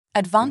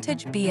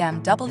Advantage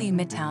BMW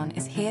Midtown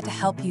is here to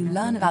help you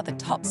learn about the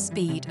top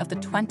speed of the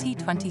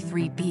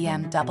 2023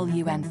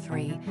 BMW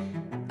M3,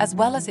 as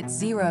well as its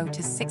 0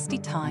 to 60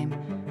 time,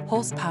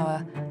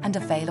 horsepower, and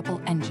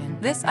available engine.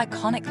 This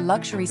iconic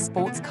luxury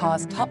sports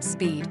car's top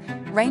speed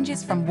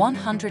ranges from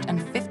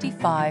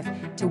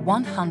 155 to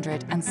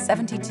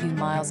 172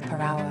 miles per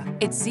hour.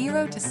 Its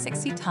 0 to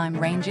 60 time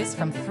ranges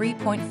from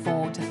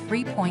 3.4 to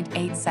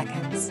 3.8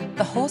 seconds.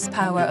 The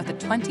horsepower of the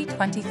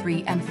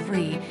 2023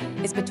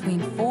 M3 is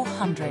between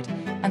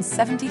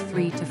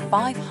 473 to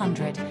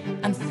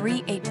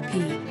 503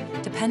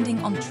 HP, depending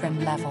on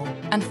trim level.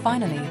 And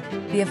finally,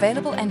 the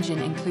available engine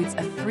includes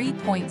a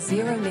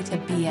 3.0-liter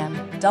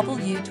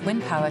BMW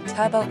TwinPower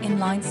turbo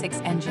inline-six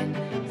engine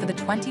for the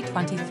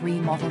 2023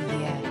 model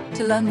year.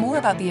 To learn more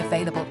about the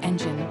available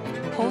engine,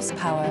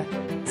 horsepower,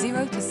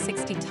 0 to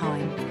 60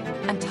 time,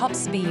 and top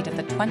speed of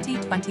the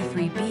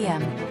 2023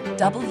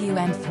 BMW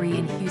M3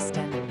 in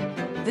Houston,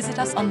 visit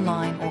us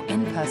online or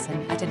in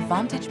person at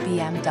Advantage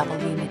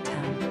BMW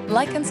Midtown.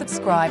 Like and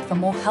subscribe for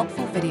more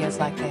helpful videos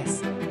like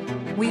this.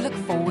 We look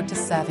forward to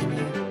serving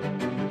you.